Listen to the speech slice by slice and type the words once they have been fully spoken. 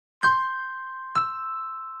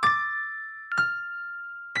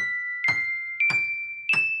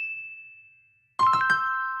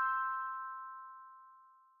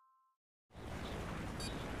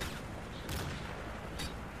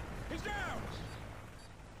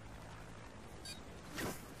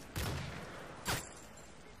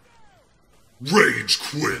Rage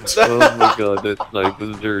quit. Oh my god, that snipe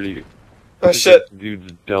was dirty. Oh shit.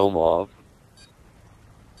 Dude's dome off.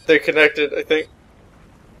 They're connected, I think.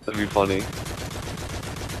 That'd be funny.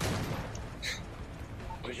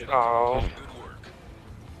 Oh.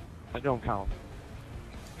 That don't count.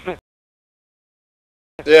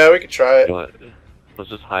 Yeah, we could try You it. know what? Let's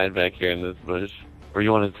just hide back here in this bush. Or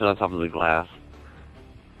you want to sit on top of the glass?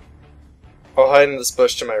 I'll hide in this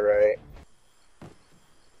bush to my right.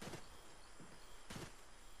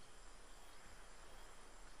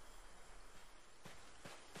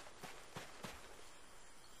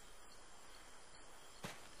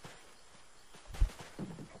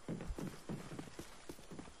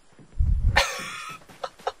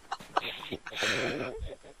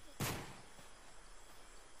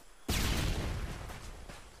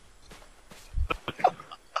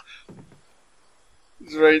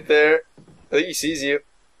 He's right there. I think he sees you.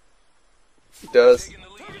 He does.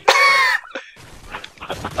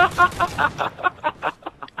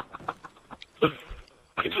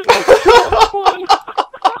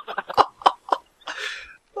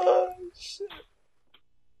 Oh, shit.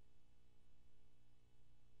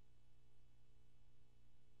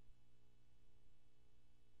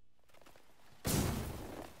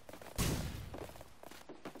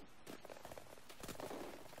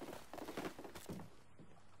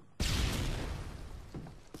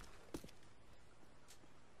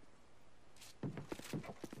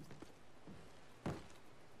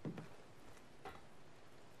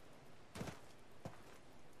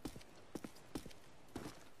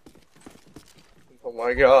 Oh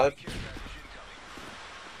my god.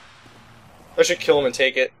 I should kill him and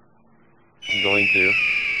take it. I'm going to.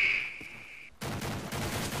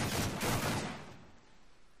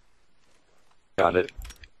 Got it.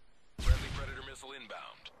 Friendly predator missile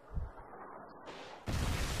inbound.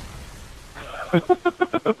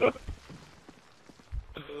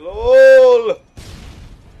 LOL!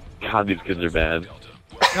 God, these kids are bad.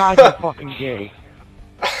 God, you're fucking gay.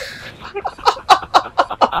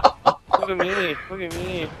 Look at me, look at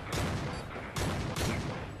me.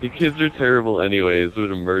 The kids are terrible anyways, would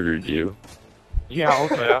have murdered you. Yeah,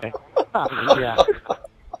 okay. Yeah.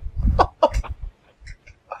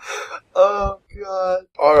 Oh god.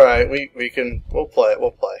 Alright, we'll play it,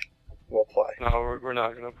 we'll play. No, we're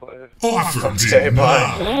not gonna play it. Offer Okay, denied.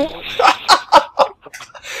 bye.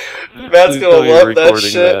 Matt's Please gonna tell me you're love that recording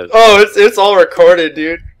shit. that. Oh, it's all recorded,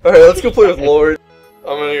 dude. Alright, let's go play with Lord.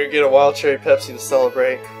 I'm gonna get a wild cherry Pepsi to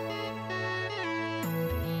celebrate.